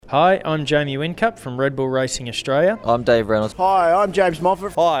Hi, I'm Jamie Whincup from Red Bull Racing Australia. I'm Dave Reynolds. Hi, I'm James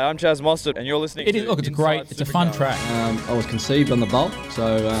Moffat. Hi, I'm Chaz Mostert, and you're listening to Look, it's a fun track. I was conceived on the Bolt,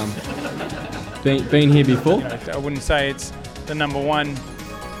 so been here before. I wouldn't say it's the number one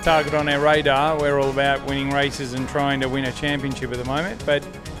target on our radar. We're all about winning races and trying to win a championship at the moment, but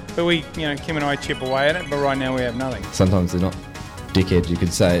we, Kim and I chip away at it, but right now we have nothing. Sometimes they're not dickheads, you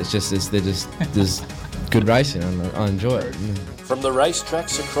could say. They're just good racing, and I enjoy it. From the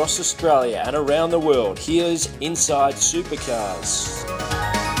racetracks across Australia and around the world, here's Inside Supercars.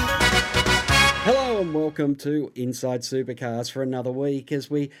 Hello and welcome to Inside Supercars for another week as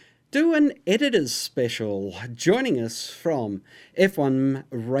we do an editor's special. Joining us from F1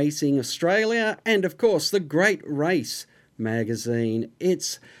 Racing Australia and of course the Great Race magazine,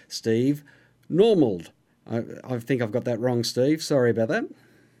 it's Steve Normald. I think I've got that wrong, Steve. Sorry about that.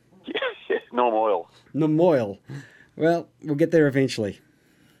 Yeah, Normoyle. Well, we'll get there eventually.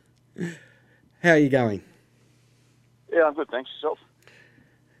 How are you going? Yeah, I'm good, thanks. Yourself?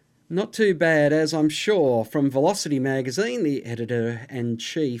 Not too bad, as I'm sure. From Velocity Magazine, the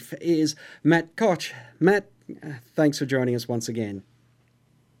editor-in-chief is Matt Koch. Matt, thanks for joining us once again.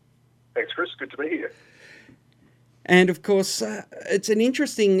 Thanks, Chris. Good to be here. And, of course, it's an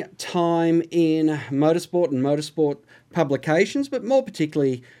interesting time in motorsport and motorsport publications, but more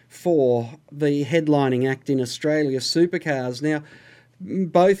particularly for the headlining act in Australia, Supercars. Now,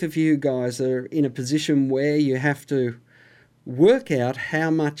 both of you guys are in a position where you have to work out how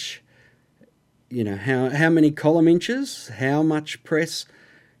much, how many column inches, how much press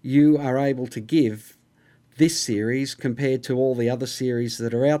you are able to give this series compared to all the other series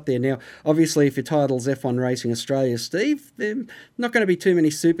that are out there. Now, obviously, if your title's F1 Racing Australia, Steve, there are not going to be too many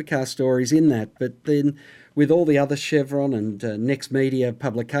supercar stories in that, but then with all the other Chevron and Next Media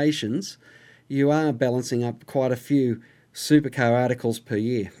publications, you are balancing up quite a few supercar articles per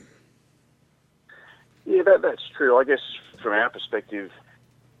year. Yeah, that's true. I guess from our perspective,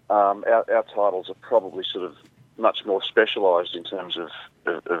 our titles are probably sort of much more specialised in terms of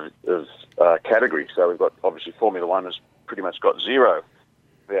category. So we've got, obviously, Formula One has pretty much got zero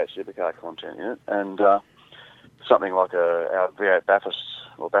V8 supercar content in it, and something like our V8 Bathurst,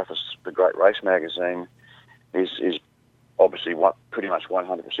 or Bathurst, the Great Race magazine, is obviously pretty much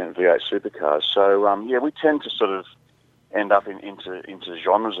 100% V8 supercars. So, we tend to sort of end up into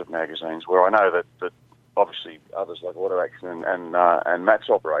genres of magazines where I know that obviously others like Auto Action and Matt's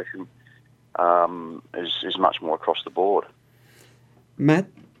operation is much more across the board. Matt,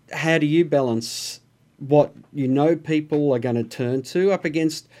 how do you balance what people are going to turn to up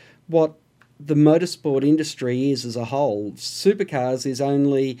against what the motorsport industry is as a whole? Supercars is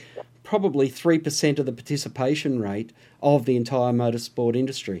only probably 3% of the participation rate of the entire motorsport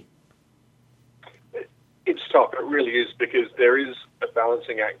industry. It's tough, it really is, because there is a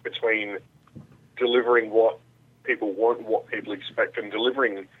balancing act between delivering what people want and what people expect, and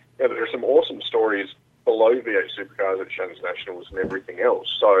delivering. There are some awesome stories below V8 supercars at Shannon Nationals and everything else.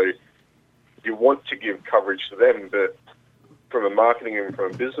 So you want to give coverage to them, but from a marketing and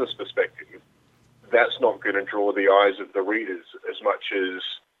from a business perspective, that's not going to draw the eyes of the readers as much as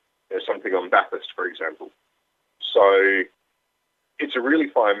something on Bathurst, for example. So it's a really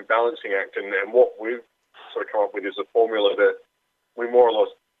fine balancing act, and what we've sort of come up with is a formula that we more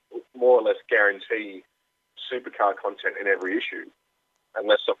or less guarantee supercar content in every issue,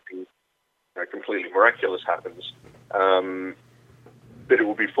 unless something completely miraculous happens. But it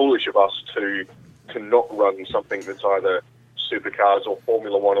would be foolish of us to not run something that's either supercars or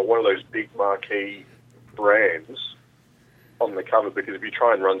Formula One or one of those big marquee brands on the cover, because if you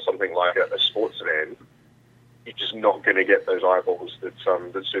try and run something like a sports sedan, you're just not going to get those eyeballs that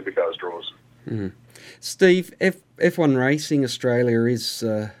supercars draws. Mm-hmm. Steve, F1 Racing Australia is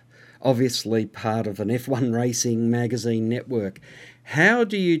obviously part of an F1 Racing magazine network. How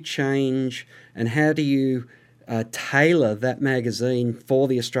do you change and how do you tailor that magazine for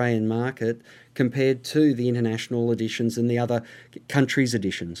the Australian market compared to the international editions and the other countries'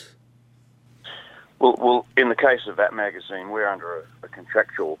 editions? Well, in the case of that magazine, we're under a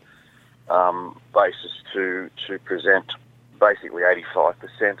contractual basis to present basically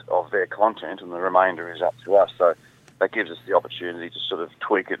 85% of their content, and the remainder is up to us. So that gives us the opportunity to sort of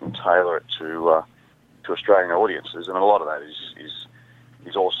tweak it and tailor it to Australian audiences, and a lot of that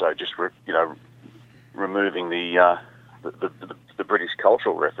is also just removing the British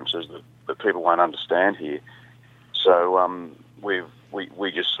cultural references that people won't understand here. So we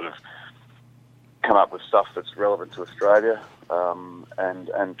just sort of come up with stuff that's relevant to Australia,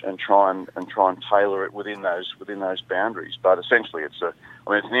 and try and tailor it within those boundaries. But essentially, it's an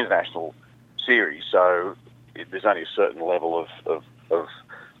international series, so there's only a certain level of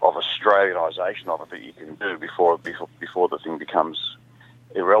Australianisation of it that you can do before the thing becomes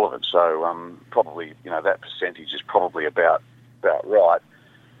irrelevant. So probably, that percentage is probably about right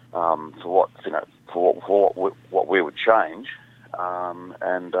for what we would change,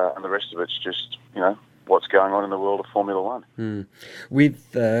 and the rest of it's just what's going on in the world of Formula One.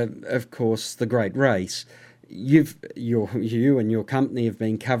 With of course the Great Race, you and your company have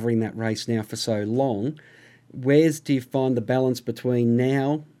been covering that race now for so long. Where do you find the balance between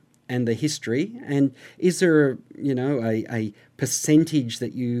now and the history? And is there a percentage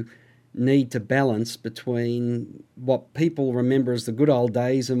that you need to balance between what people remember as the good old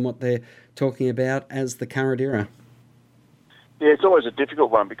days and what they're talking about as the current era? Yeah, it's always a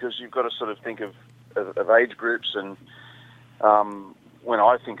difficult one because you've got to sort of think of age groups, and when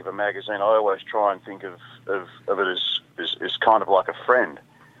I think of a magazine, I always try and think of it as kind of like a friend.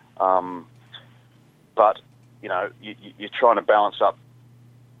 But you're trying to balance up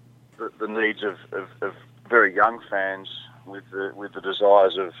the needs of very young fans with the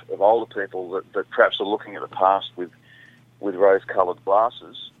desires of older people that perhaps are looking at the past with rose-coloured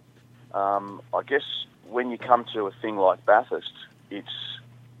glasses. I guess when you come to a thing like Bathurst,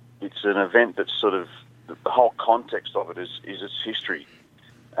 it's an event that's sort of, the whole context of it is its history,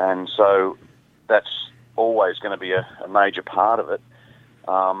 and so that's always going to be a major part of it.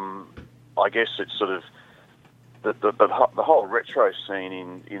 I guess it's sort of the whole retro scene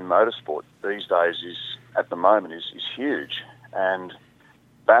in motorsport these days is huge, and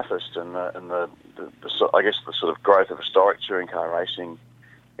Bathurst and the I guess the sort of growth of historic touring car racing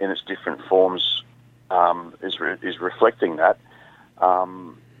in its different forms is reflecting that,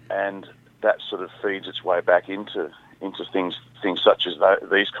 and that sort of feeds its way back into things such as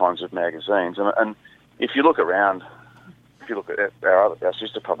these kinds of magazines. And if you look around, if you look at our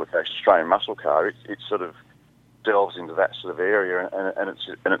sister publication, Australian Muscle Car, it sort of delves into that sort of area, and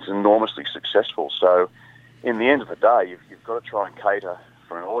it's enormously successful. So, in the end of the day, you've got to try and cater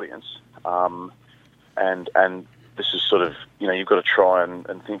for an audience, and this is sort of you've got to try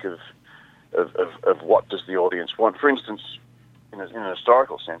and think of what does the audience want. For instance, in a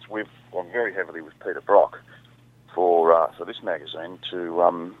historical sense, we've gone very heavily with Peter Brock for this magazine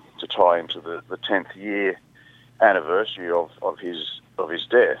to tie into the 10th year anniversary of his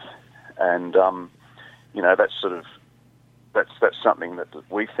death, and that's something that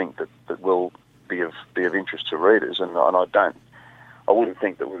we think that will be of interest to readers, and I wouldn't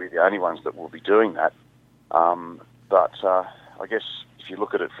think that we'll be the only ones that will be doing that, but I guess if you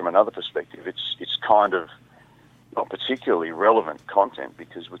look at it from another perspective, it's kind of not particularly relevant content,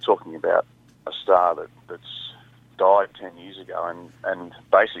 because we're talking about a star that's died 10 years ago, and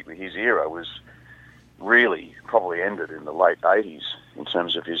basically his era was really probably ended in the late 80s in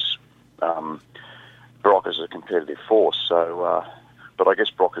terms of his Brock as a competitive force. So, but I guess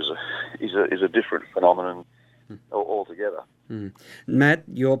Brock is a different phenomenon altogether. Matt,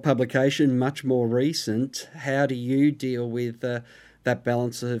 your publication, much more recent. How do you deal with that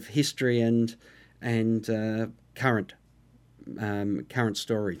balance of history and current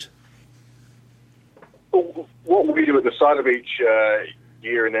stories? Well, what we do at the start of each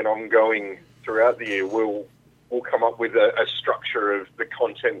year and then ongoing throughout the year, we'll come up with a structure of the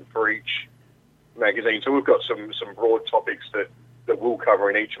content for each magazine. So we've got some broad topics that we'll cover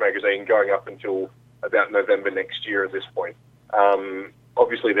in each magazine going up until about November next year at this point.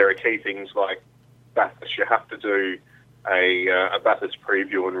 Obviously, there are key things like Bathurst. You have to do a Bathurst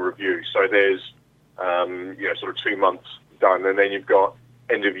preview and review. So there's sort of 2 months done, and then you've got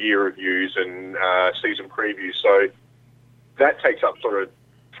end of year reviews and season previews. So that takes up sort of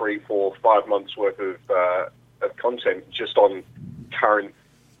 3, 4, 5 months worth of content just on current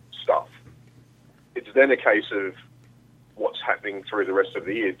stuff. It's then a case of what's happening through the rest of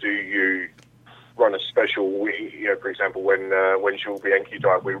the year. Do you run a special? For example, when Jules Bianchi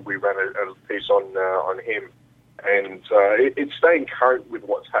died, we ran a piece on him, and it's staying current with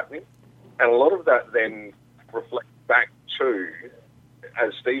what's happening, and a lot of that then reflects back to,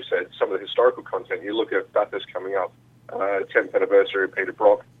 as Steve said, some of the historical content. You look at Bathurst coming up, 10th anniversary of Peter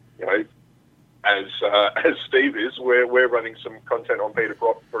Brock. As Steve is, we're running some content on Peter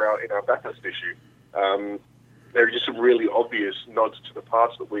Brock in our Bathurst issue. There are just some really obvious nods to the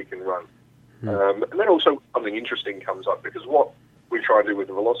past that we can run. And then also something interesting comes up, because what we try to do with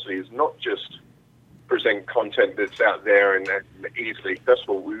the Velocity is not just present content that's out there and easily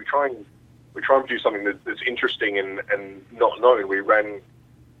accessible. We try and do something that's interesting and not known. We ran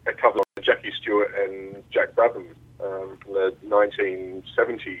a cover on Jackie Stewart and Jack Brabham from the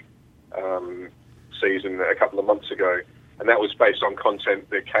 1970 season a couple of months ago, and that was based on content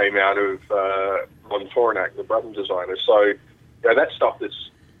that came out of Ron Tornak, the Brabham designer. So that stuff that's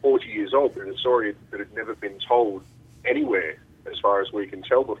 40 years old, but it's a story that had never been told anywhere as far as we can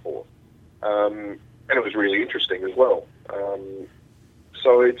tell before. And it was really interesting as well.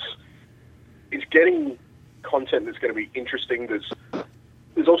 So it's getting content that's going to be interesting.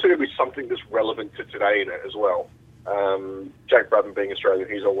 There's also going to be something that's relevant to today in it as well. Jack Brabham being Australian,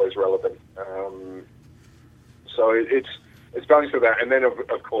 he's always relevant. So it's balanced with that. And then,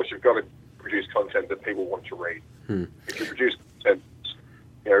 of course, you've got to produce content that people want to read. If you produce content,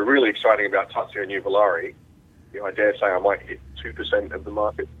 really exciting about Tatsuya Nuvolari, I dare say I might hit 2% of the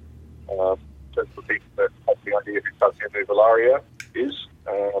market. That's the people that have the idea of who Tatsuya Nuvolari is.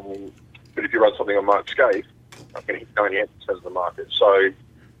 But if you run something on Mark Skaife, I'm going to hit 98% of the market. So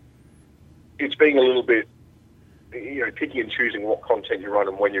it's being a little bit, picky and choosing what content you run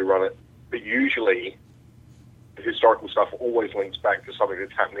and when you run it. But usually, the historical stuff always links back to something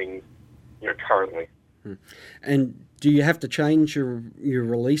that's happening, currently. And do you have to change your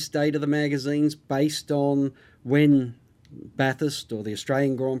release date of the magazines based on when Bathurst or the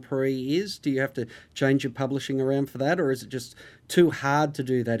Australian Grand Prix is? Do you have to change your publishing around for that, or is it just too hard to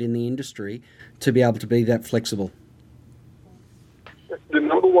do that in the industry to be able to be that flexible? The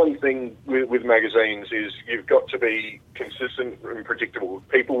number one thing with magazines is you've got to be consistent and predictable.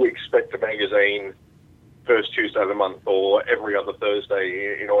 People expect a magazine first Tuesday of the month or every other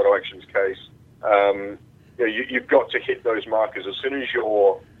Thursday in Auto Action's case. You've got to hit those markers. As soon as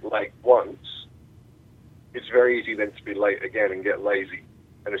you're late once, it's very easy then to be late again and get lazy.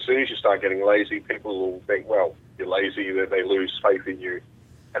 And as soon as you start getting lazy, people will think, well, you're lazy, that they lose faith in you.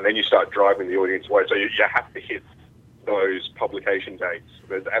 And then you start driving the audience away. So you have to hit those publication dates.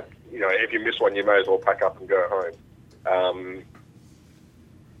 But, if you miss one, you may as well pack up and go home.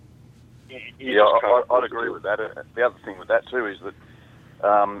 I'd agree with that. The other thing with that too is that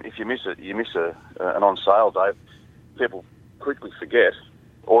if you miss an on sale date, people quickly forget,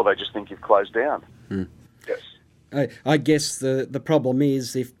 or they just think you've closed down. Yes. I guess the problem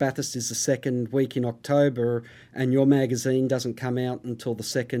is if Bathurst is the second week in October and your magazine doesn't come out until the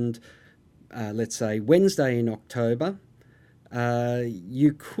second, let's say, Wednesday in October,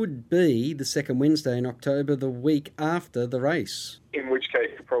 you could be the second Wednesday in October the week after the race. In which case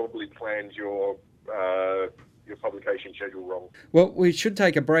you probably planned your publication schedule wrong. Well, we should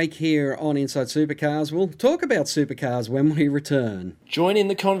take a break here on Inside Supercars. We'll talk about supercars when we return. Join in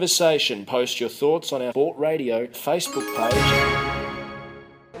the conversation. Post your thoughts on our Sport Radio Facebook page.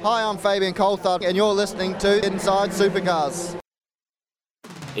 Hi, I'm Fabian Coulthard, and you're listening to Inside Supercars.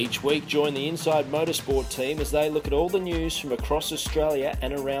 Each week, join the Inside Motorsport team as they look at all the news from across Australia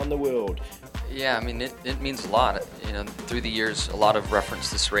and around the world. Yeah, I mean, it means a lot. Through the years, a lot of reference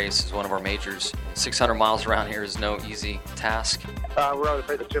this race as one of our majors. 600 miles around here is no easy task. We're able to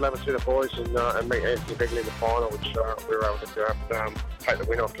beat the 211 boys and meet Anthony Begley in the final, which we were able to take the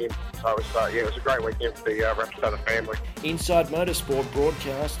win off him. So it was a great weekend for the Rapstada family. Inside Motorsport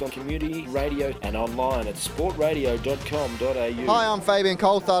broadcast on community radio and online at sportradio.com.au. Hi, I'm Fabian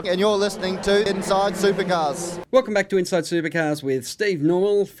Coulthard, and you're listening to Inside Supercars. Welcome back to Inside Supercars with Steve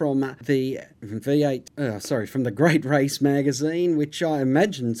Norwell from the from the Great Race magazine, which I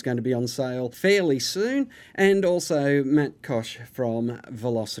imagine is going to be on sale fairly soon, and also Matt Koch from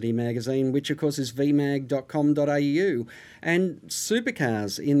Velocity magazine, which of course is vmag.com.au. And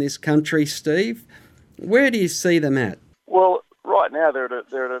supercars in this country, Steve, where do you see them at? Well, right now they're at a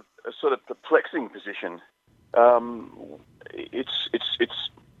sort of perplexing position.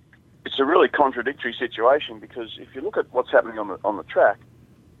 It's a really contradictory situation, because if you look at what's happening on the track,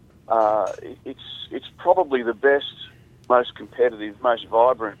 it's probably the best, most competitive, most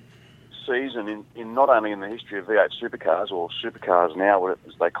vibrant season in not only in the history of V8 supercars, or supercars now as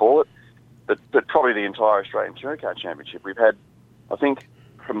they call it, but probably the entire Australian Touring Car Championship. We've had, I think,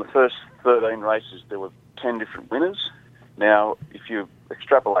 from the first 13 races, there were 10 different winners. Now, if you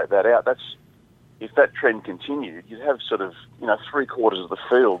extrapolate that out, if that trend continued, you'd have sort of, 3/4 of the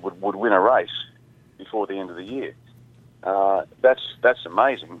field would win a race before the end of the year. That's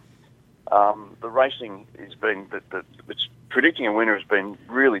amazing. The racing has been, predicting a winner has been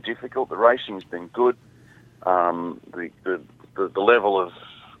really difficult. The racing's been good. The level of,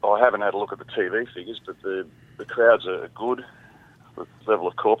 I haven't had a look at the TV figures, but the crowds are good. The level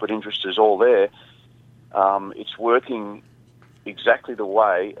of corporate interest is all there. It's working exactly the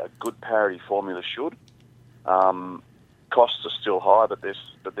way a good parity formula should. Costs are still high, but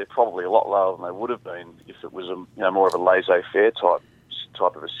they're probably a lot lower than they would have been if it was more of a laissez-faire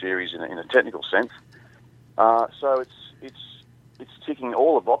type of a series in a technical sense. So it's ticking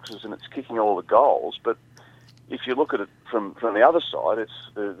all the boxes and it's kicking all the goals. But if you look at it from the other side,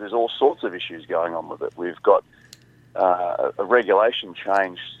 there's all sorts of issues going on with it. We've got a regulation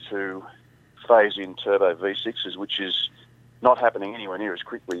change to phase in turbo V6s, which is not happening anywhere near as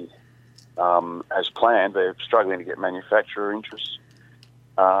quickly as planned. They're struggling to get manufacturer interest,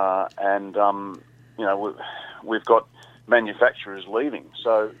 and we've got manufacturers leaving.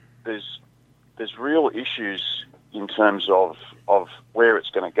 So there's real issues in terms of where it's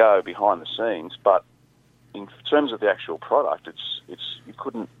going to go behind the scenes, but in terms of the actual product, it's you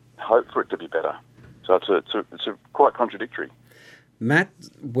couldn't hope for it to be better. So it's quite contradictory. Matt,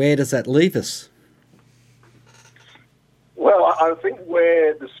 where does that leave us? Well, I think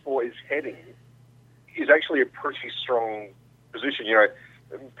where the sport is heading is actually a pretty strong position.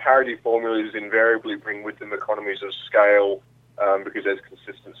 Parity formulas invariably bring with them economies of scale because there's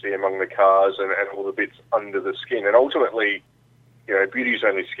consistency among the cars and all the bits under the skin. And ultimately, beauty's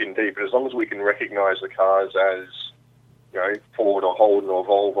only skin deep. But as long as we can recognise the cars as, Ford or Holden or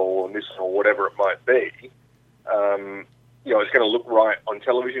Volvo or Nissan or whatever it might be, it's going to look right on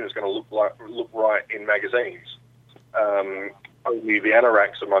television. It's going to look right in magazines. Only the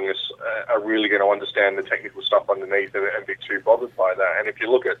anoraks among us are really going to understand the technical stuff underneath and be too bothered by that. And if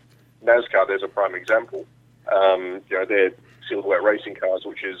you look at NASCAR, there's a prime example. They're silhouette racing cars,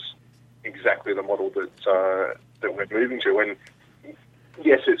 which is exactly the model that we're moving to. And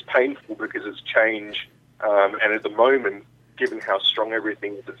yes, it's painful because it's change. And at the moment, given how strong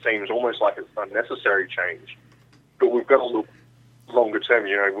everything is, it seems almost like it's unnecessary change. But we've got to look longer term.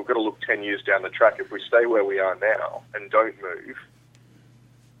 We've got to look 10 years down the track. If we stay where we are now and don't move,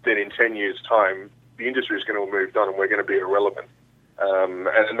 then in 10 years' time, the industry is going to have moved on and we're going to be irrelevant.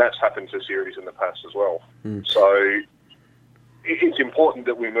 And that's happened to series in the past as well. So it's important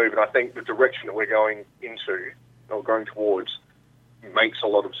that we move, and I think the direction that we're going into or going towards makes a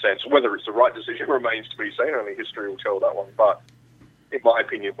lot of sense. Whether it's the right decision remains to be seen. Only history will tell that one. But in my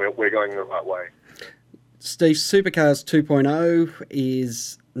opinion, we're going the right way. Steve, Supercars 2.0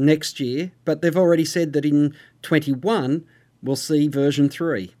 is next year, but they've already said that in 21 we'll see version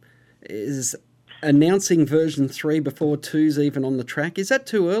 3. Is announcing version 3 before 2's even on the track, is that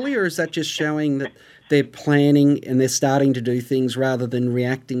too early, or is that just showing that they're planning and they're starting to do things rather than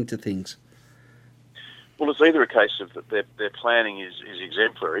reacting to things? Well, it's either a case of that their planning is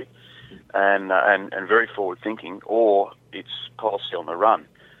exemplary and very forward-thinking, or it's policy on the run.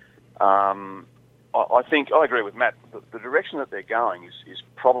 I think I agree with Matt. The direction that they're going is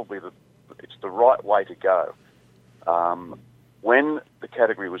probably it's the right way to go. When the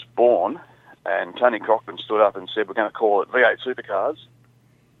category was born, and Tony Cochran stood up and said, "We're going to call it V8 Supercars,"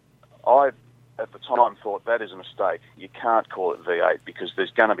 I, at the time, thought that is a mistake. You can't call it V8 because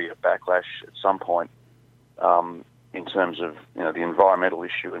there's going to be a backlash at some point in terms of the environmental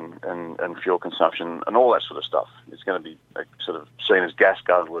issue and fuel consumption and all that sort of stuff. It's going to be sort of seen as gas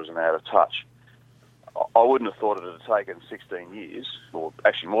guzzlers and out of touch. I wouldn't have thought it would have taken 16 years, or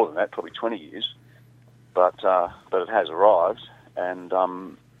actually more than that, probably 20 years, but it has arrived, and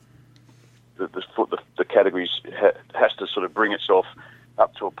the category has to sort of bring itself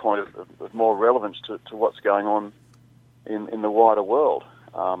up to a point of more relevance to what's going on in the wider world.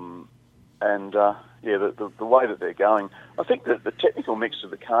 The way that they're going, I think that the technical mix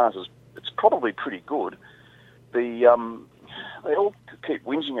of the cars it's probably pretty good. They all keep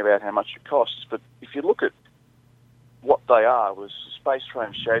whinging about how much it costs, but if you look at what they are, was space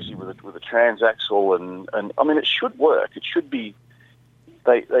frame chassis with a transaxle, and I mean it should work. It should be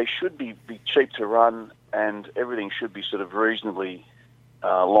they should be cheap to run, and everything should be sort of reasonably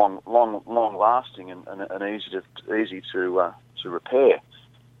long lasting and easy to repair.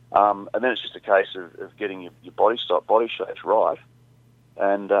 And then it's just a case of getting your body shapes right,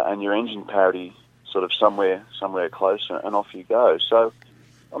 and your engine parity sort of somewhere close, and off you go. So,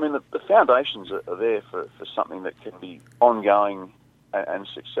 I mean, the foundations are there for something that can be ongoing and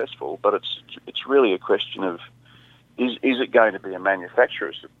successful, but it's really a question of is it going to be a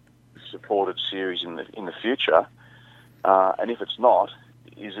manufacturer-supported series in the future, and if it's not,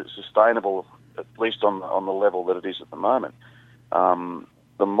 is it sustainable at least on the level that it is at the moment?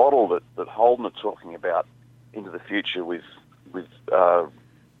 The model that Holden are talking about into the future with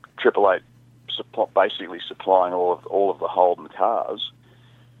Triple Eight basically supplying all of the Holden cars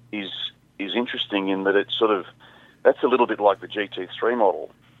is interesting in that it's sort of that's a little bit like the GT3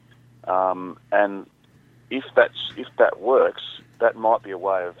 model, and if that works, that might be a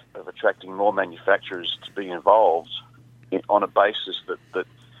way of attracting more manufacturers to be involved on a basis that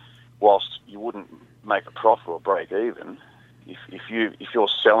whilst you wouldn't make a profit or break even, if you're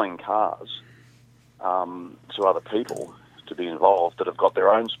selling cars to other people to be involved that have got their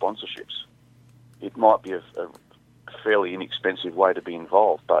own sponsorships, it might be a fairly inexpensive way to be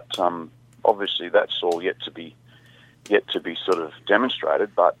involved. But obviously that's all yet to be yet to be sort of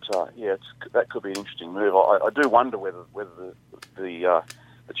demonstrated. But that could be an interesting move. I do wonder whether the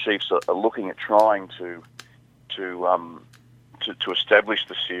Chiefs are looking at trying to establish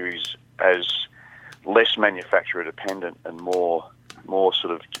the series as less manufacturer dependent and more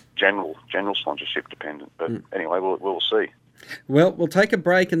sort of general sponsorship dependent. But anyway, we'll see. Well, we'll take a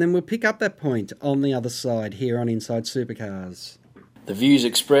break and then we'll pick up that point on the other side here on Inside Supercars. The views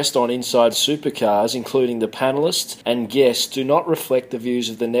expressed on Inside Supercars, including the panellists and guests, do not reflect the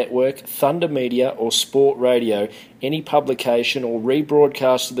views of the network, Thunder Media or Sport Radio. Any publication or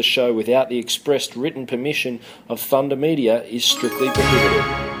rebroadcast of the show without the expressed written permission of Thunder Media is strictly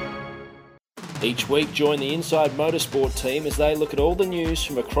prohibited. Each week, join the Inside Motorsport team as they look at all the news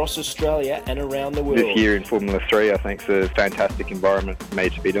from across Australia and around the world. This year in Formula 3, I think it's a fantastic environment for me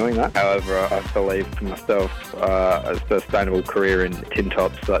to be doing that. However, I believe for myself, a sustainable career in tin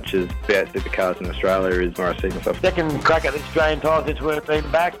tops such as V8 Supercars in Australia is where I see myself. Second crack at the Australian title since we've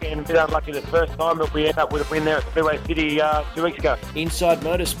been back, and a bit unlucky the first time, but we end up with a win there at Speedway City 2 weeks ago. Inside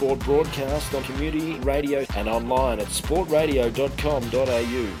Motorsport broadcast on community radio and online at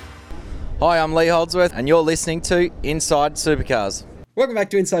sportradio.com.au. Hi, I'm Lee Holdsworth, and you're listening to Inside Supercars. Welcome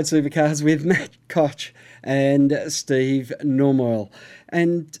back to Inside Supercars with Matt Koch and Steve Normoyle.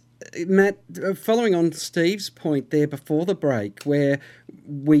 And Matt, following on Steve's point there before the break, where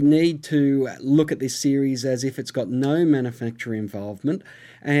we need to look at this series as if it's got no manufacturer involvement,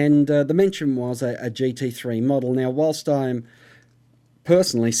 and the mention was a GT3 model. Now, whilst I'm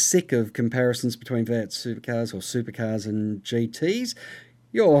personally sick of comparisons between V8 Supercars or Supercars and GTs,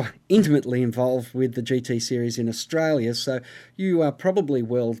 you're intimately involved with the GT series in Australia, so you are probably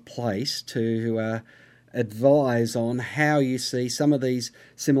well placed to advise on how you see some of these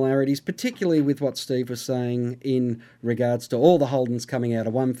similarities, particularly with what Steve was saying in regards to all the Holdens coming out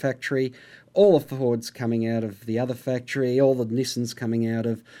of one factory, all the Fords coming out of the other factory, all the Nissans coming out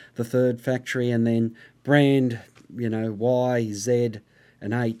of the third factory, and then brand, Y, Z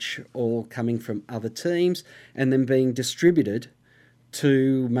and H all coming from other teams, and then being distributed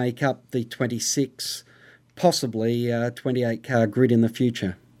to make up the 26, possibly 28 car grid in the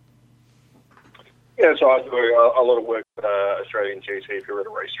future? Yeah, so I do a lot of work with Australian GT. If you're at a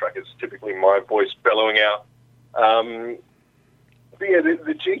racetrack, it's typically my voice bellowing out. But yeah,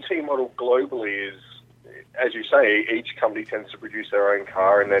 the GT model globally is, as you say, each company tends to produce their own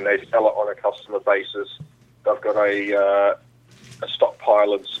car and then they sell it on a customer basis. They've got a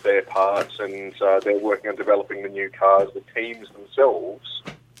stockpile of spare parts, and they're working on developing the new cars. The teams themselves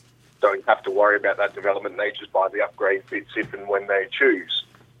don't have to worry about that development. They just buy the upgrade bits if and when they choose.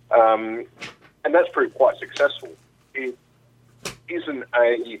 And that's proved quite successful. It isn't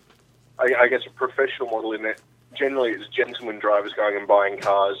a professional model in that generally it's gentlemen drivers going and buying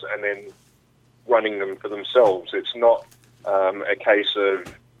cars and then running them for themselves. It's not a case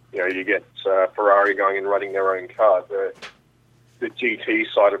of, you get Ferrari going and running their own car. The GT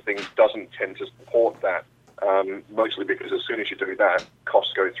side of things doesn't tend to support that, mostly because as soon as you do that,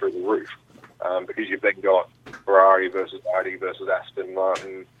 costs go through the roof, because you've then got Ferrari versus Audi versus Aston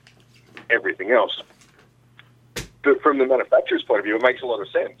Martin, everything else. But from the manufacturer's point of view, it makes a lot of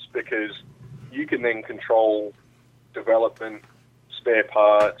sense because you can then control development, spare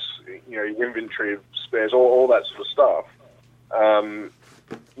parts, your inventory of spares, all that sort of stuff,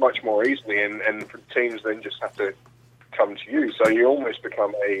 much more easily, and teams then just have to come to you. So you almost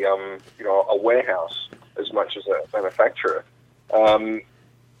become a warehouse as much as a manufacturer. The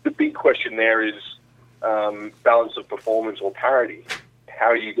big question there is balance of performance or parity.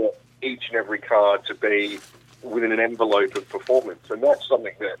 How you get each and every car to be within an envelope of performance, and that's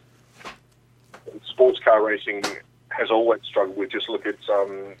something that sports car racing has always struggled with. Just look at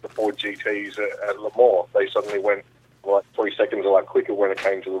the Ford GTs at Le Mans. They suddenly went 3 seconds a lot quicker when it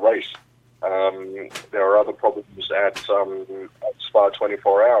came to the race. There are other problems at Spa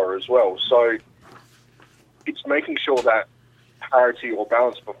 24 Hour as well. So it's making sure that parity or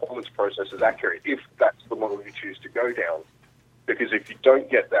balanced performance process is accurate if that's the model you choose to go down. Because if you don't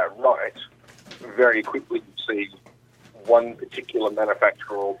get that right, very quickly you see one particular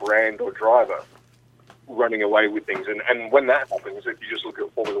manufacturer or brand or driver running away with things. And when that happens, if you just look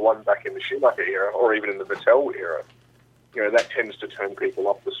at Formula One back in the Schumacher era or even in the Vettel era, that tends to turn people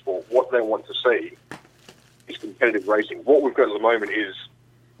off the sport. What they want to see is competitive racing. What we've got at the moment is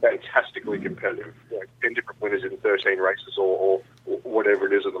fantastically competitive. 10 different winners in 13 races or whatever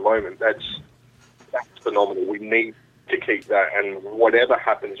it is at the moment. That's phenomenal. We need to keep that, and whatever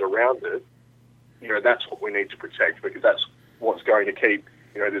happens around it, that's what we need to protect, because that's what's going to keep,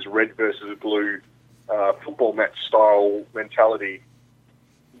 this red versus blue football match style mentality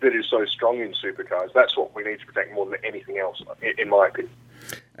that is so strong in supercars. That's what we need to protect more than anything else, in my opinion.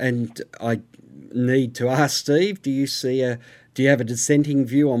 And I need to ask Steve, do you have a dissenting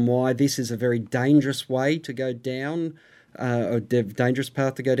view on why this is a very dangerous way to go down, a dangerous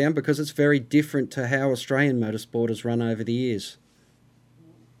path to go down, because it's very different to how Australian motorsport has run over the years?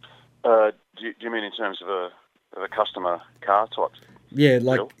 Do you mean in terms of a customer car type? Yeah,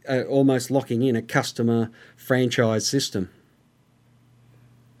 like almost locking in a customer franchise system.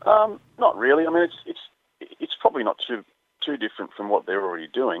 Not really. I mean, it's probably not too different from what they're already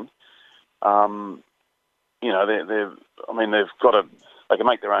doing. They can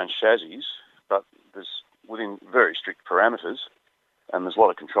make their own chassis, but there's within very strict parameters, and there's a lot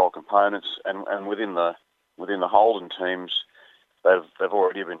of control components, and within the Holden teams, they've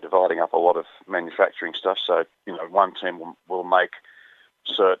already been dividing up a lot of manufacturing stuff. So one team will make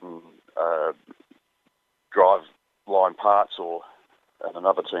certain drive line parts, and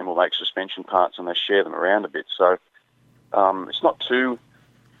another team will make suspension parts, and they share them around a bit. So it's not too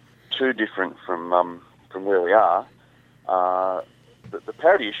different from where we are. The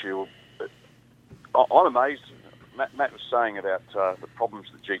parity issue, I'm amazed. Matt was saying about the problems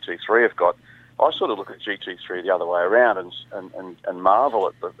that GT3 have got. I sort of look at GT3 the other way around and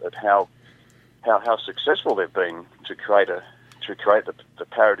marvel at how successful they've been to create the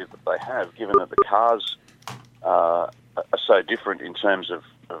parity that they have, given that the cars are so different in terms of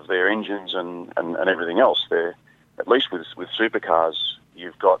their engines and everything else. They're, at least with supercars,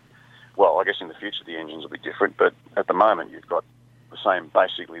 you've got, well, I guess in the future the engines will be different, but at the moment you've got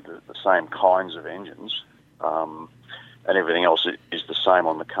basically the same kinds of engines, and everything else is the same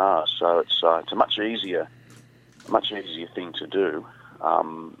on the car. So it's a much easier thing to do.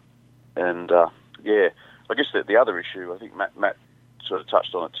 I guess that the other issue, I think Matt sort of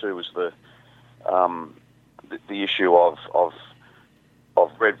touched on it too, was the issue of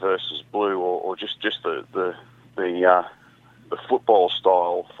red versus blue, or just the football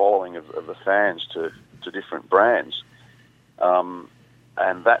style following of the fans to different brands,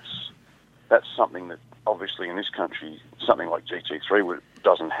 and that's something that obviously in this country something like GT3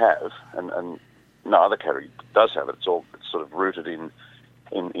 doesn't have, and no other category does have it. It's sort of rooted in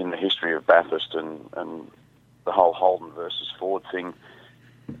the history of Bathurst and the whole Holden versus Ford thing,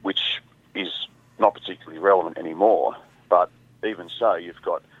 which is not particularly relevant anymore. But even so, I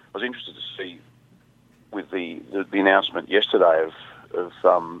was interested to see with the announcement yesterday of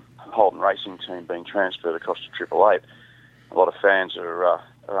Holden Racing Team being transferred across to Triple Eight. A lot of fans are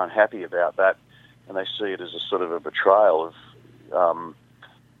unhappy about that, and they see it as a sort of a betrayal of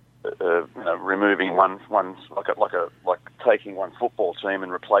removing one like taking one football team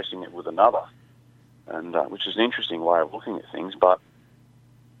and replacing it with another, and which is an interesting way of looking at things. But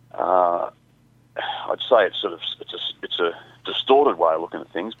I'd say it's a distorted way of looking at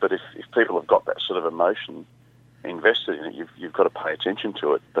things. But if people have got that sort of emotion invested in it, you've got to pay attention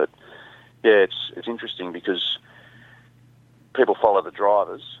to it. But yeah, it's interesting because people follow the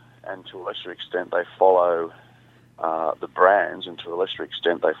drivers, and to a lesser extent they follow the brands, and to a lesser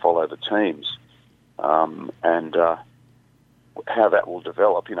extent they follow the teams, and how that will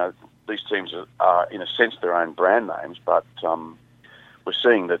develop. These teams are in a sense their own brand names, but we're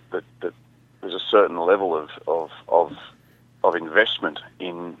seeing that there's a certain level of investment,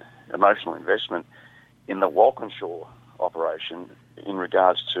 in emotional investment, in the Walkinshaw operation in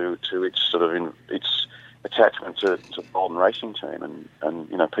regards to its sort of its attachment to Holden Racing Team,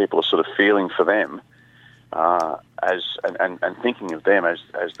 and people are sort of feeling for them and thinking of them as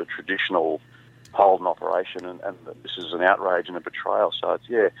the traditional Holden operation, and this is an outrage and a betrayal. So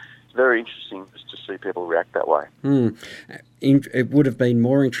it's very interesting to see people react that way. It would have been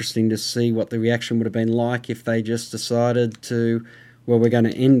more interesting to see what the reaction would have been like if they just decided to, well, we're going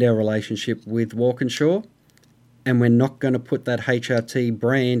to end our relationship with Walkinshaw and we're not going to put that HRT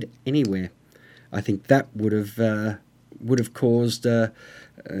brand anywhere. I think that would have caused as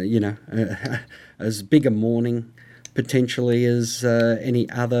big a mourning potentially as any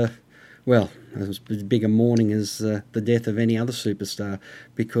other. Well, as big a mourning as the death of any other superstar,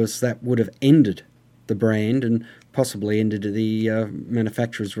 because that would have ended the brand and possibly ended the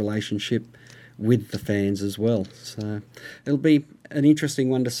manufacturer's relationship with the fans as well. So it'll be an interesting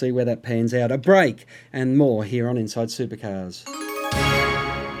one to see where that pans out. A break and more here on Inside Supercars.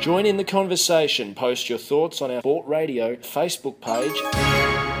 Join in the conversation. Post your thoughts on our Sport Radio Facebook page.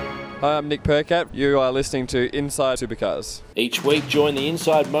 Hi, I'm Nick Percat. You are listening to Inside Supercars. Each week, join the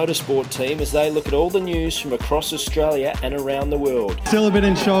Inside Motorsport team as they look at all the news from across Australia and around the world. Still a bit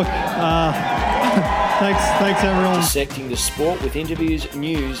in shock. Thanks everyone. Dissecting the sport with interviews,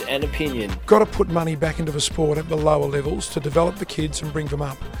 news and opinion. Got to put money back into the sport at the lower levels to develop the kids and bring them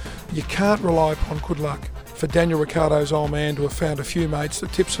up. You can't rely upon good luck. For Daniel Ricciardo's old man to have found a few mates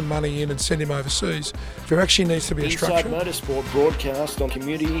that tip some money in and send him overseas, there actually needs to be a structure. Inside Motorsport broadcast on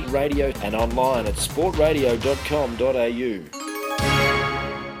community radio and online at sportradio.com.au.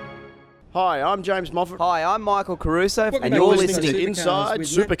 Hi, I'm James Moffat. Hi, I'm Michael Caruso, and you're listening to Inside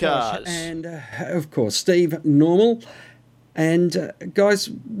Supercars. And, of course, Steve Normal. And, guys,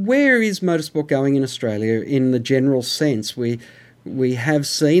 where is motorsport going in Australia in the general sense? We have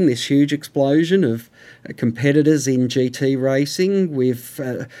seen this huge explosion of competitors in GT racing. We're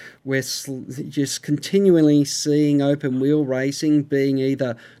just continually seeing open wheel racing being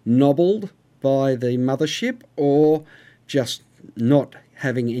either nobbled by the mothership or just not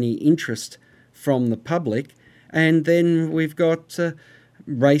having any interest from the public. And then we've got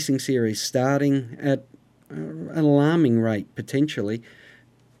racing series starting at an alarming rate potentially,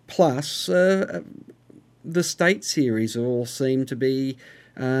 plus the state series all seem to be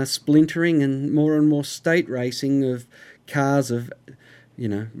splintering, and more state racing of cars of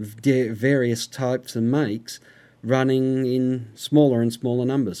various types and makes running in smaller and smaller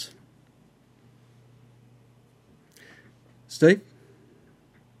numbers. Steve?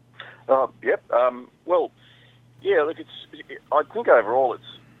 Yep. Well, yeah. Look, I think overall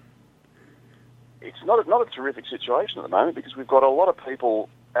it's not a terrific situation at the moment, because we've got a lot of people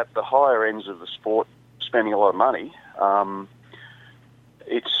at the higher ends of the sport spending a lot of money.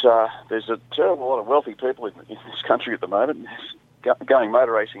 There's a terrible lot of wealthy people in this country at the moment, going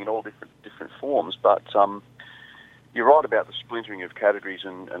motor racing in all different forms. But you're right about the splintering of categories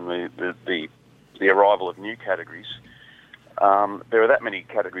and the arrival of new categories. There are that many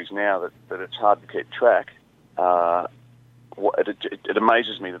categories now that it's hard to keep track. It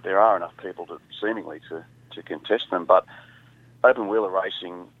amazes me that there are enough people seemingly to contest them. But open wheeler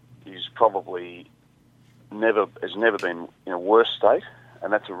racing is probably has never been in a worse state,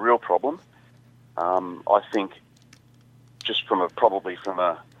 and that's a real problem. I think just from an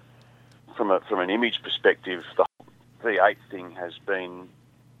image perspective, the V8 thing has been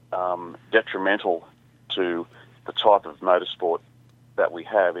detrimental to the type of motorsport that we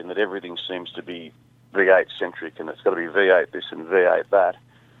have, in that everything seems to be V8 centric, and it's got to be V8 this and V8 that.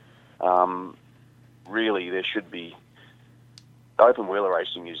 Really, there should be open wheeler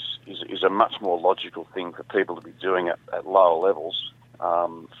racing is a much more logical thing for people to be doing at lower levels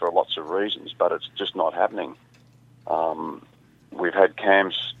for lots of reasons, but it's just not happening. We've had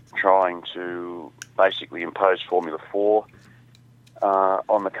CAMS trying to basically impose Formula 4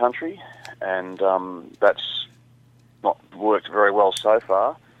 on the country, and that's not worked very well so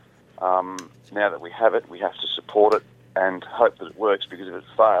far. Now that we have it, we have to support it and hope that it works, because if it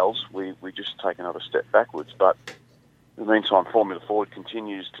fails, we just take another step backwards. But in the meantime, Formula 4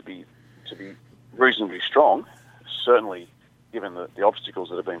 continues to be reasonably strong, certainly given the obstacles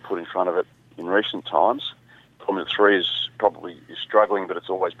that have been put in front of it in recent times. Formula 3 is struggling, but it's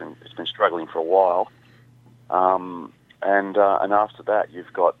been struggling for a while. And after that,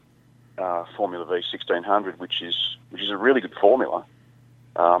 you've got Formula V 1600, which is a really good formula,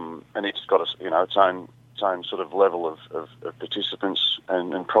 and it's got its own sort of level of participants,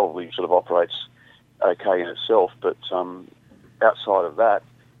 and probably sort of operates okay in itself. But outside of that,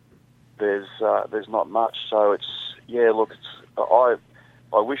 there's not much. So I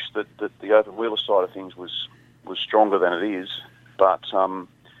wish that the open wheeler side of things was stronger than it is, but I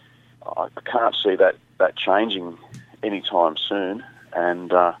can't see that changing anytime soon.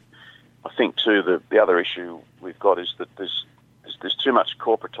 And I think too the other issue we've got is that there's too much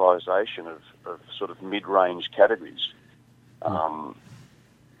corporatisation of sort of mid-range categories,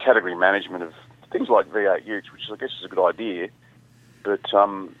 category management of things like V8 Utes, which I guess is a good idea, but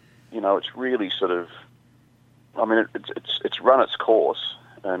it's really sort of, it's run its course,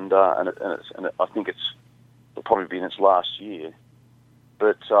 and I think it'll probably be in its last year,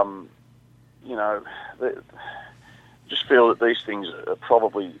 but just feel that these things are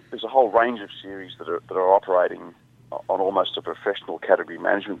probably, there's a whole range of series that are operating on almost a professional category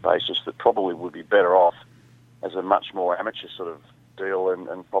management basis that probably would be better off as a much more amateur sort of deal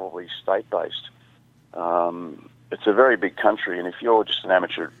and probably state-based. It's a very big country, and if you're just an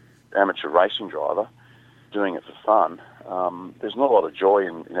amateur racing driver doing it for fun, there's not a lot of joy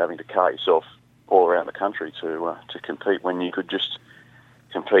in having to cart yourself all around the country to compete, when you could just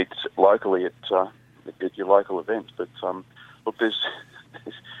compete locally at your local events. But look, there's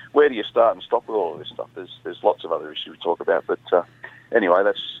where do you start and stop with all of this stuff? There's lots of other issues we talk about, but anyway,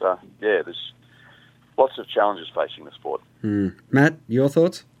 there's lots of challenges facing the sport. Matt, your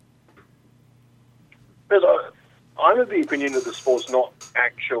thoughts? I'm of the opinion that the sport's not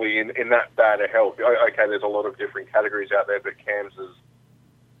actually in that bad a health. Okay, there's a lot of different categories out there, but CAMS has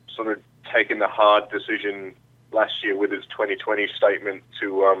sort of taken the hard decision last year with its 2020 statement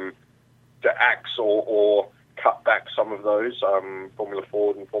to axe or cut back some of those. Formula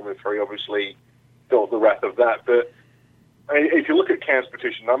Ford and Formula 3 obviously felt the wrath of that. But if you look at CAMS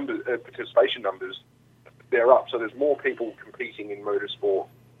participation numbers, they're up. So there's more people competing in motorsport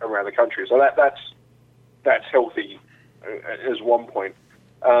around the country. So that's healthy as one point.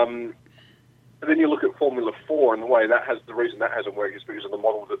 And then you look at Formula 4 and the reason that hasn't worked is because of the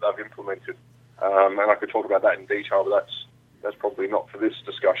model that they've implemented. And I could talk about that in detail, but that's probably not for this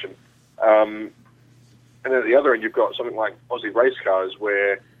discussion. And then at the other end, you've got something like Aussie Race Cars,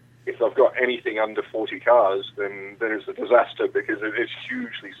 where if they've got anything under 40 cars, then it's a disaster because it's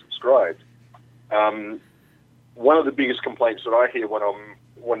hugely subscribed. One of the biggest complaints that I hear when I'm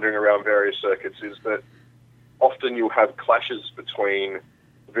wandering around various circuits is that often you'll have clashes between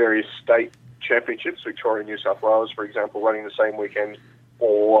various state championships, Victoria and New South Wales, for example, running the same weekend,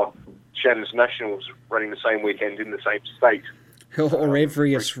 or Shannon's Nationals running the same weekend in the same state. Or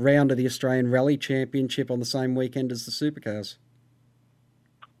every round of the Australian Rally Championship on the same weekend as the supercars.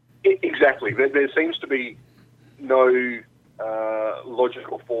 Exactly. There seems to be no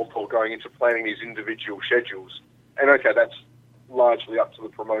logical forethought going into planning these individual schedules. And okay, that's largely up to the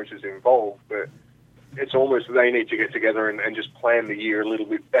promoters involved, but it's almost they need to get together and just plan the year a little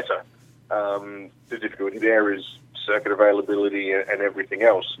bit better. The difficulty there is circuit availability and everything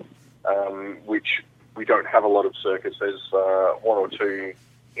else, which we don't have a lot of circuits. There's one or two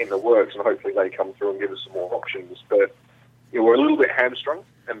in the works, and hopefully they come through and give us some more options. But we're a little bit hamstrung,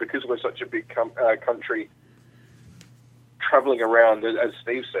 and because we're such a big country, travelling around, as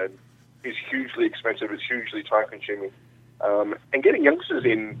Steve said, is hugely expensive. It's hugely time-consuming. And getting youngsters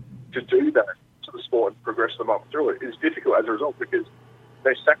in to do that to the sport and progress them up through it is difficult as a result because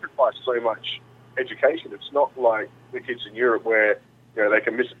they sacrifice so much education. It's not like the kids in Europe where they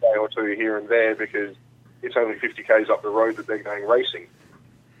can miss a day or two here and there because it's only 50 k's up the road that they're going racing.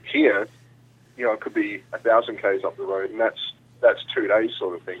 Here, it could be 1,000 k's up the road, and that's 2 days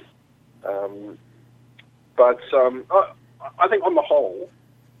sort of thing. But I think on the whole,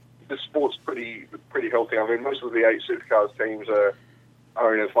 the sport's pretty healthy. I mean, most of the V8 supercars teams are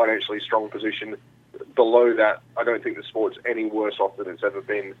in a financially strong position. Below that, I don't think the sport's any worse off than it's ever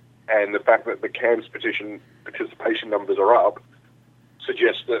been. And the fact that the CAMS participation numbers are up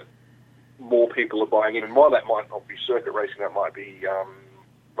suggests that more people are buying in. And while that might not be circuit racing, that might be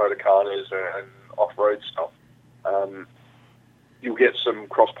motorcars and off-road stuff. You'll get some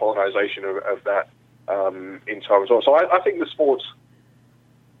cross-pollination of that in time as well. So I think the sport's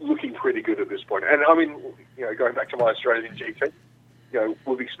looking pretty good at this point. And I mean, going back to my Australian GT,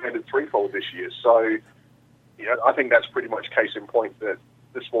 we've expanded threefold this year. So, I think that's pretty much case in point that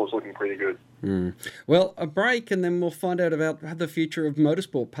the sport's looking pretty good. Well, a break and then we'll find out about the future of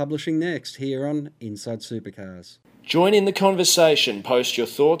motorsport publishing next here on Inside Supercars. Join in the conversation. Post your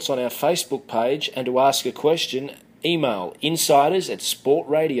thoughts on our Facebook page, and to ask a question, email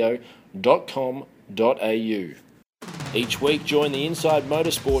insiders@sportradio.com.au. Each week, join the Inside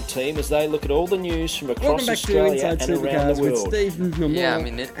Motorsport team as they look at all the news from across Australia and around the world. Yeah, I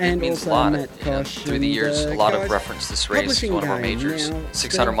mean, it means a lot. Through the years, a lot of reference this race is one of our majors.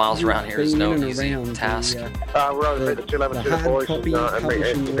 600 miles around here is no easy task. We're over the 211 to the boys and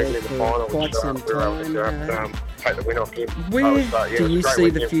particularly the final, which we were able to take the win off him. Where do you see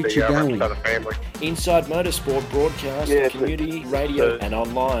the future going? Inside Motorsport broadcast, community radio and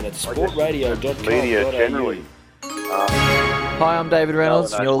online at sportradio.com.au. Hi, I'm David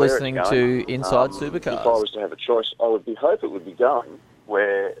Reynolds, and you're listening to Inside Supercars. If I was to have a choice, I would hope it would be going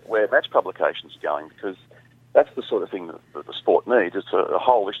where match publications are going, because that's the sort of thing that the sport needs. It's a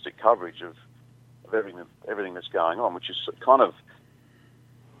holistic coverage of everything that's going on, which is kind of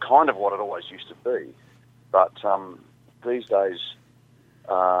what it always used to be. But these days,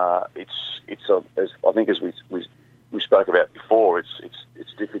 as we spoke about before,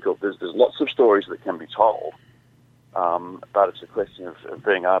 it's difficult. There's lots of stories that can be told. But it's a question of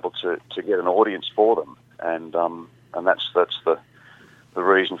being able to get an audience for them, and that's the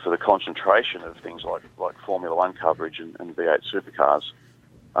reason for the concentration of things like Formula One coverage and V8 supercars.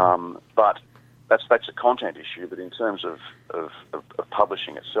 But that's a content issue. But in terms of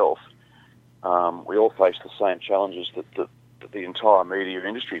publishing itself, we all face the same challenges that the entire media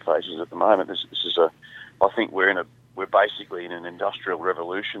industry faces at the moment. I think we're basically in an industrial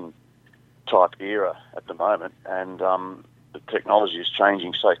revolution type era at the moment, and the technology is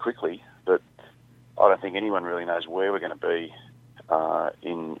changing so quickly that I don't think anyone really knows where we're going to be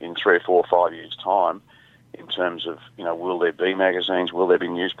in 3 or 4 or 5 years' time. in terms of, will there be magazines? Will there be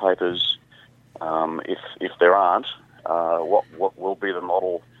newspapers? If there aren't, what will be the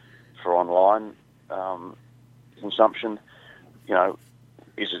model for online consumption?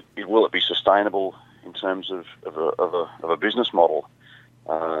 Will it be sustainable in terms of a business model?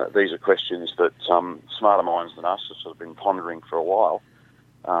 These are questions that smarter minds than us have sort of been pondering for a while,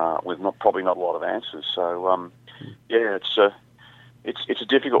 with probably not a lot of answers. So, it's a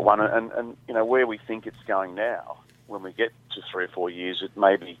difficult one, and where we think it's going now, when we get to 3 or 4 years, it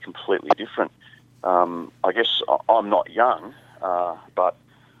may be completely different. I guess I'm not young, but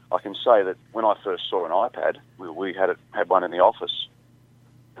I can say that when I first saw an iPad, we had one in the office,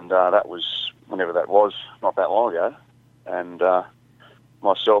 and that was whenever that was, not that long ago, and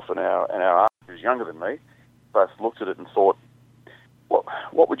myself and our aunt, who's younger than me, both looked at it and thought,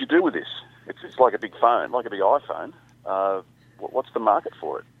 what would you do with this? It's like a big phone, like a big iPhone. What's the market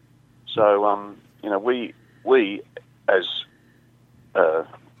for it? So, we as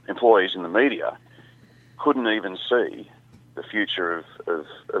employees in the media couldn't even see the future of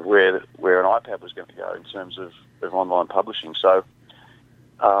where an iPad was going to go in terms of online publishing. So,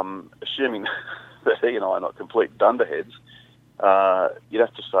 assuming that he and I are not complete dunderheads, you'd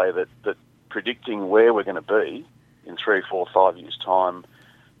have to say that predicting where we're going to be in 3, 4, 5 years' time,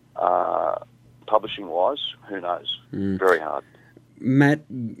 publishing-wise, who knows? Very hard. Matt,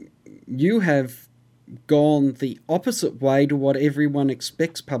 you have gone the opposite way to what everyone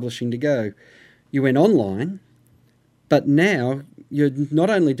expects publishing to go. You went online, but now you're not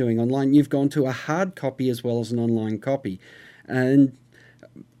only doing online, you've gone to a hard copy as well as an online copy. And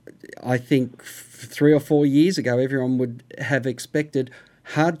I think 3 or 4 years ago, everyone would have expected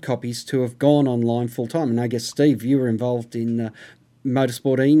hard copies to have gone online full-time. And I guess, Steve, you were involved in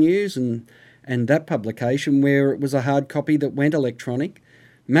Motorsport E-News and that publication where it was a hard copy that went electronic.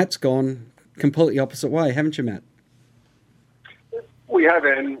 Matt's gone completely opposite way, haven't you, Matt? We have,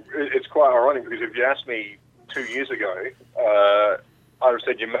 and it's quite ironic because if you asked me 2 years ago, I would have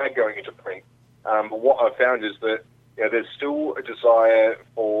said you're mad going into print. But what I've found is that there's still a desire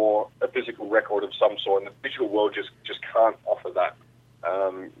for a physical record of some sort, and the digital world just can't offer that.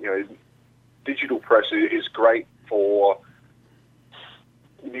 Digital press is great for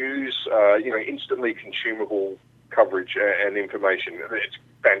news, instantly consumable coverage and information. It's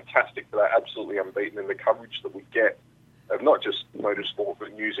fantastic for that, absolutely unbeaten, and the coverage that we get of not just motorsport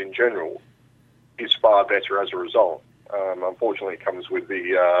but news in general is far better as a result. Unfortunately, it comes with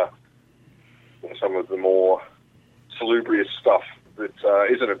the some of the more salubrious stuff that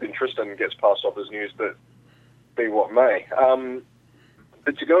isn't of interest and gets passed off as news, but be what may.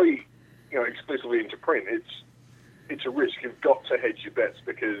 But to go, exclusively into print, it's a risk. You've got to hedge your bets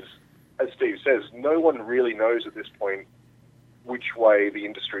because, as Steve says, no one really knows at this point which way the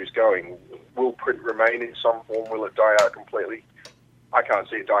industry is going. Will print remain in some form? Will it die out completely? I can't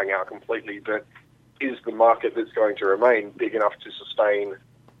see it dying out completely, but is the market that's going to remain big enough to sustain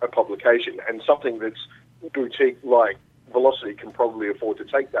a publication? And something that's boutique like Velocity can probably afford to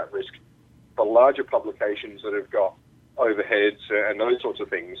take that risk. The larger publications that have got overheads and those sorts of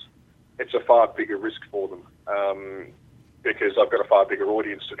things, it's a far bigger risk for them because I've got a far bigger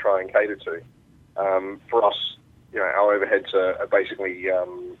audience to try and cater to. For us, our overheads are basically,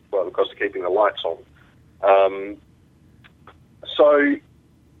 the cost of keeping the lights on. So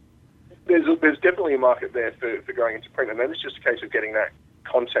there's definitely a market there for going into print, and then it's just a case of getting that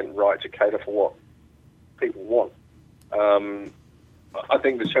content right to cater for what people want. I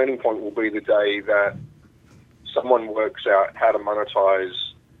think the turning point will be the day that someone works out how to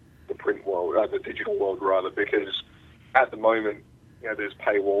monetize the print world, the digital world rather, because at the moment, there's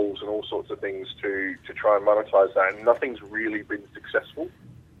paywalls and all sorts of things to try and monetize that, and nothing's really been successful.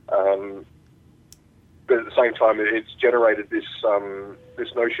 But at the same time, it's generated this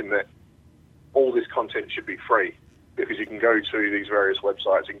notion that all this content should be free because you can go to these various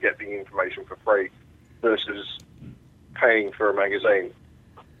websites and get the information for free versus paying for a magazine.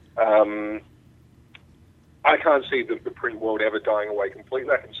 I can't see the print world ever dying away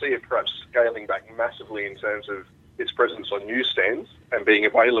completely. I can see it perhaps scaling back massively in terms of its presence on newsstands and being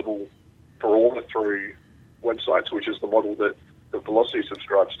available for order through websites, which is the model that Velocity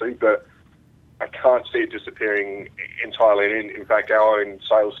subscribes to. But I can't see it disappearing entirely. In fact, our own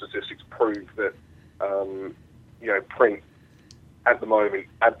sales statistics prove that print at the moment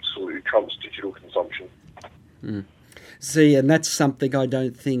absolutely trumps digital consumption. See, and that's something I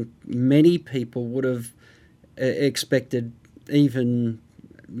don't think many people would have expected even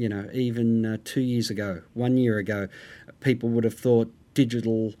 2 years ago, 1 year ago. People would have thought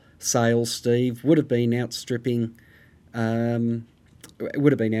digital sales, Steve, would have been outstripping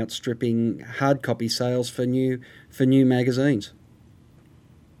would have been outstripping hard copy sales for new magazines.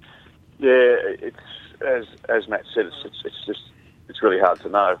 Yeah, it's as Matt said, it's really hard to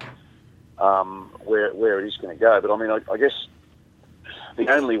know where it is going to go. But I mean, I guess the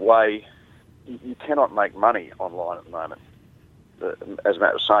only way you cannot make money online at the moment, as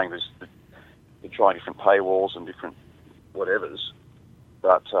Matt was saying, you're trying different paywalls and different whatevers,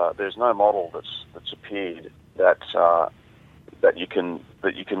 but there's no model that's appeared that you can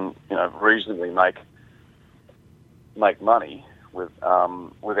reasonably make money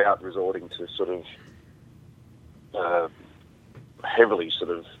without resorting to sort of heavily sort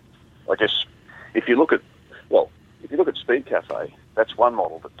of, I guess, if you look at Speed Cafe, that's one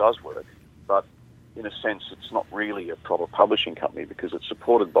model that does work, but in a sense it's not really a proper publishing company because it's a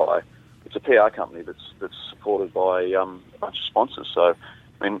PR company that's supported by a bunch of sponsors. So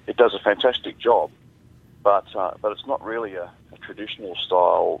I mean, it does a fantastic job, but it's not really a traditional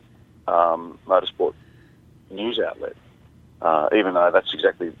style motorsport news outlet, even though that's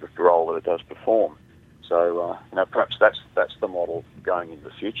exactly the role that it does perform. So perhaps that's the model going into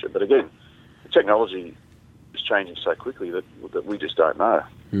the future. But again, the technology is changing so quickly that we just don't know.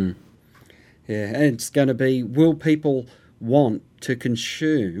 Yeah, and it's going to be, will people want to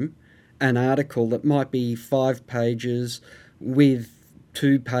consume an article that might be 5 pages with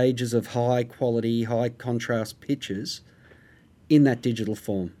 2 pages of high quality, high contrast pictures in that digital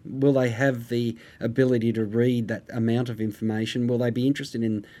form? Will they have the ability to read that amount of information? Will they be interested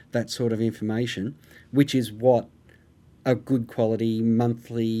in that sort of information, which is what a good quality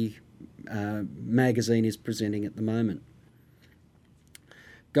monthly magazine is presenting at the moment?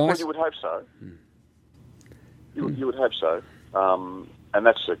 Guys? Well, you would hope so. You would hope so. And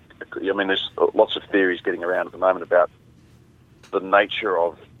that's there's lots of theories getting around at the moment about the nature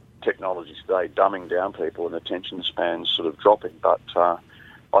of technology today, dumbing down people and attention spans sort of dropping. But I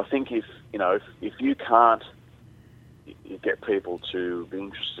think if you can't get people to be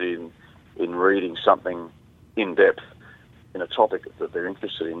interested in reading something in depth in a topic that they're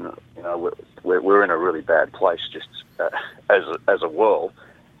interested in, we're in a really bad place just as a world.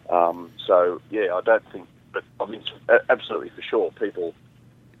 So yeah, I don't think, but I mean, absolutely for sure, people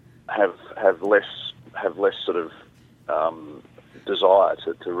have less sort of desire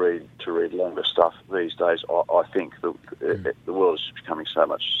to read longer stuff these days. I think the world is becoming so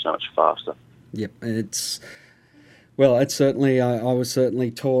much faster. Yep, and it's certainly I was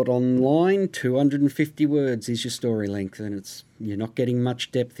certainly taught online 250 words is your story length, and you're not getting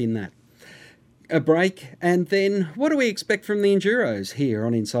much depth in that. A break, and then what do we expect from the Enduros here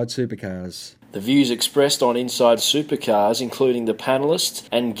on Inside Supercars? The views expressed on Inside Supercars, including the panellists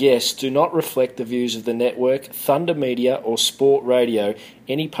and guests, do not reflect the views of the network, Thunder Media or Sport Radio.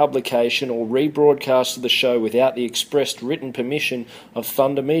 Any publication or rebroadcast of the show without the expressed written permission of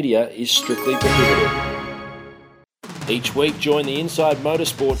Thunder Media is strictly prohibited. Each week, join the Inside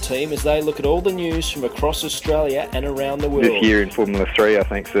Motorsport team as they look at all the news from across Australia and around the world. This year in Formula 3, I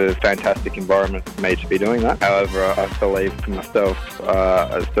think it's a fantastic environment for me to be doing that. However, I believe for myself,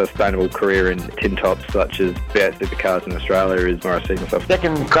 a sustainable career in tin tops such as V8 Supercars in Australia is where I see myself.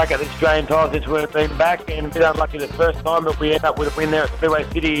 Second crack at the Australian title since we've been back, and a bit unlucky the first time, but we ended up with a win there at Speedway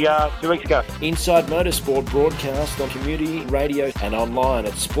City 2 weeks ago. Inside Motorsport broadcast on community radio and online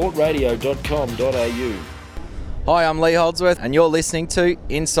at sportradio.com.au. Hi, I'm Lee Holdsworth, and you're listening to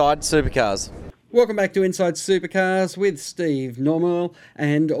Inside Supercars. Welcome back to Inside Supercars with Steve Normal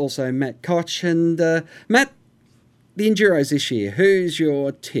and also Matt Koch. And Matt, the Enduros this year, who's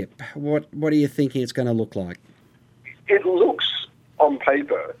your tip? What are you thinking it's going to look like? It looks, on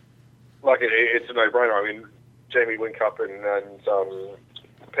paper, like it's a no-brainer. I mean, Jamie Whincup and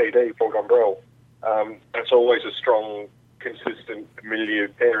PD, Paul Gombrell, that's always a strong, consistent, familiar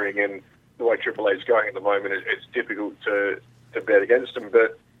pairing, and the way Triple A's going at the moment, it's difficult to bet against them.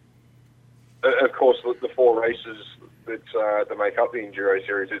 But of course, the 4 races that make up the Enduro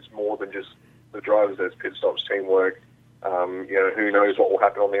Series, it's more than just the drivers. There's pit stops, teamwork. Who knows what will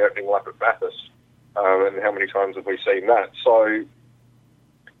happen on the opening lap at Bathurst, and how many times have we seen that? So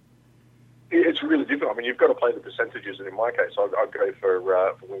it's really difficult. I mean, you've got to play the percentages, and in my case, I'd go for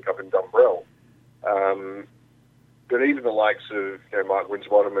Whincup and Dumbrell. But even the likes of Mike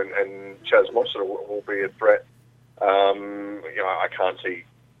Winsbottom and Chaz Mostert will be a threat. I can't see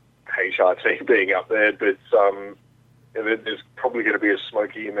HRT being up there, but there's probably going to be a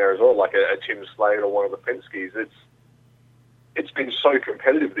Smokey in there as well, like a Tim Slade or one of the Penske's. It's been so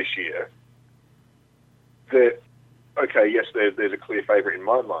competitive this year that, okay, yes, there's a clear favourite in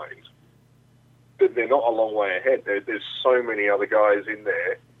my mind, but they're not a long way ahead. There's so many other guys in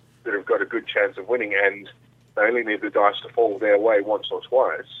there that have got a good chance of winning, and They only need the dice to fall their way once or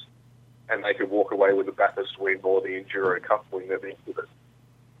twice, and they could walk away with the Bathurst win or the Enduro Cup win that they give it.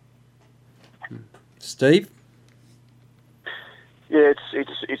 Steve? Yeah, it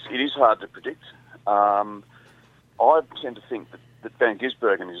is hard to predict. I tend to think that Van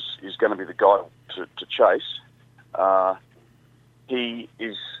Gisbergen is going to be the guy to chase. He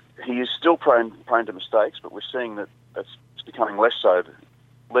is still prone to mistakes, but we're seeing that it's becoming less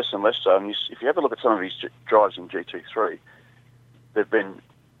and less so. And if you have a look at some of his drives in GT3, they've been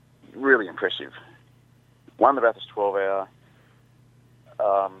really impressive. Won the Bathurst 12 hour.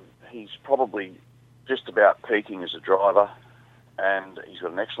 He's probably just about peaking as a driver, and he's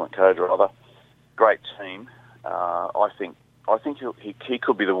got an excellent co-driver. Great team. I think he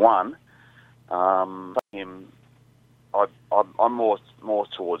could be the one. I'm more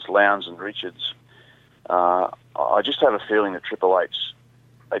towards Lowndes and Richards. I just have a feeling that Triple H,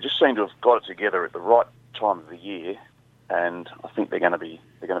 they just seem to have got it together at the right time of the year, and I think they're going to be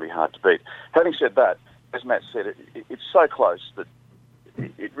hard to beat. Having said that, as Matt said, it's so close that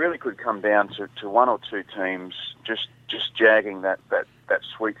it really could come down to one or two teams just jagging that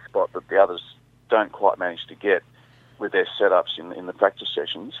sweet spot that the others don't quite manage to get with their setups in the practice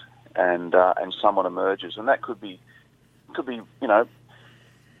sessions, and someone emerges, and that could be a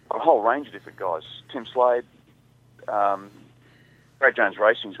whole range of different guys. Tim Slade, Brad Jones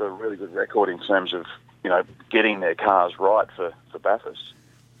Racing's got a really good record in terms of getting their cars right for Bathurst.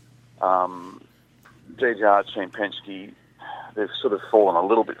 DJR Team Penske, they've sort of fallen a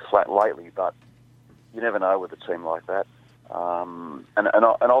little bit flat lately, but you never know with a team like that. And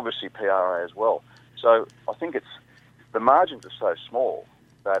obviously PRA as well. So I think the margins are so small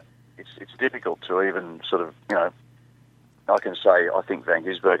that it's difficult to even sort of I can say I think Van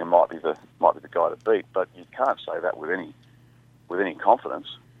Gisbergen might be the guy to beat, but you can't say that with any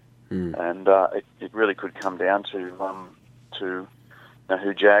confidence. And it really could come down to who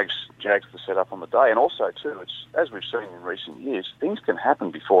jags the setup on the day. And also too, it's as we've seen in recent years, things can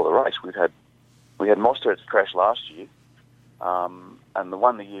happen before the race. We had Mostert's crash last year, and the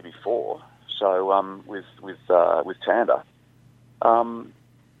one the year before. So with Tander,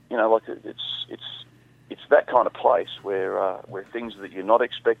 it's that kind of place where things that you're not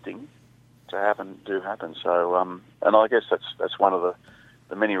expecting to happen do happen. So and I guess that's one of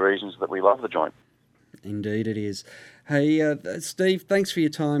the many reasons that we love the joint. Indeed it is. Hey, Steve, thanks for your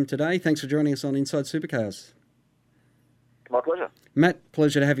time today. Thanks for joining us on Inside Supercars. My pleasure. Matt,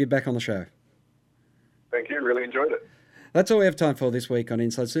 pleasure to have you back on the show. Thank you. Really enjoyed it. That's all we have time for this week on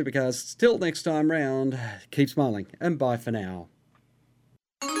Inside Supercars. Till next time round, keep smiling and bye for now.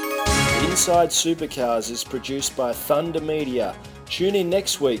 Inside Supercars is produced by Thunder Media. Tune in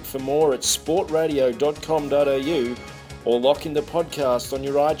next week for more at sportradio.com.au or lock in the podcast on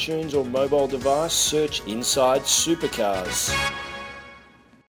your iTunes or mobile device. Search Inside Supercars.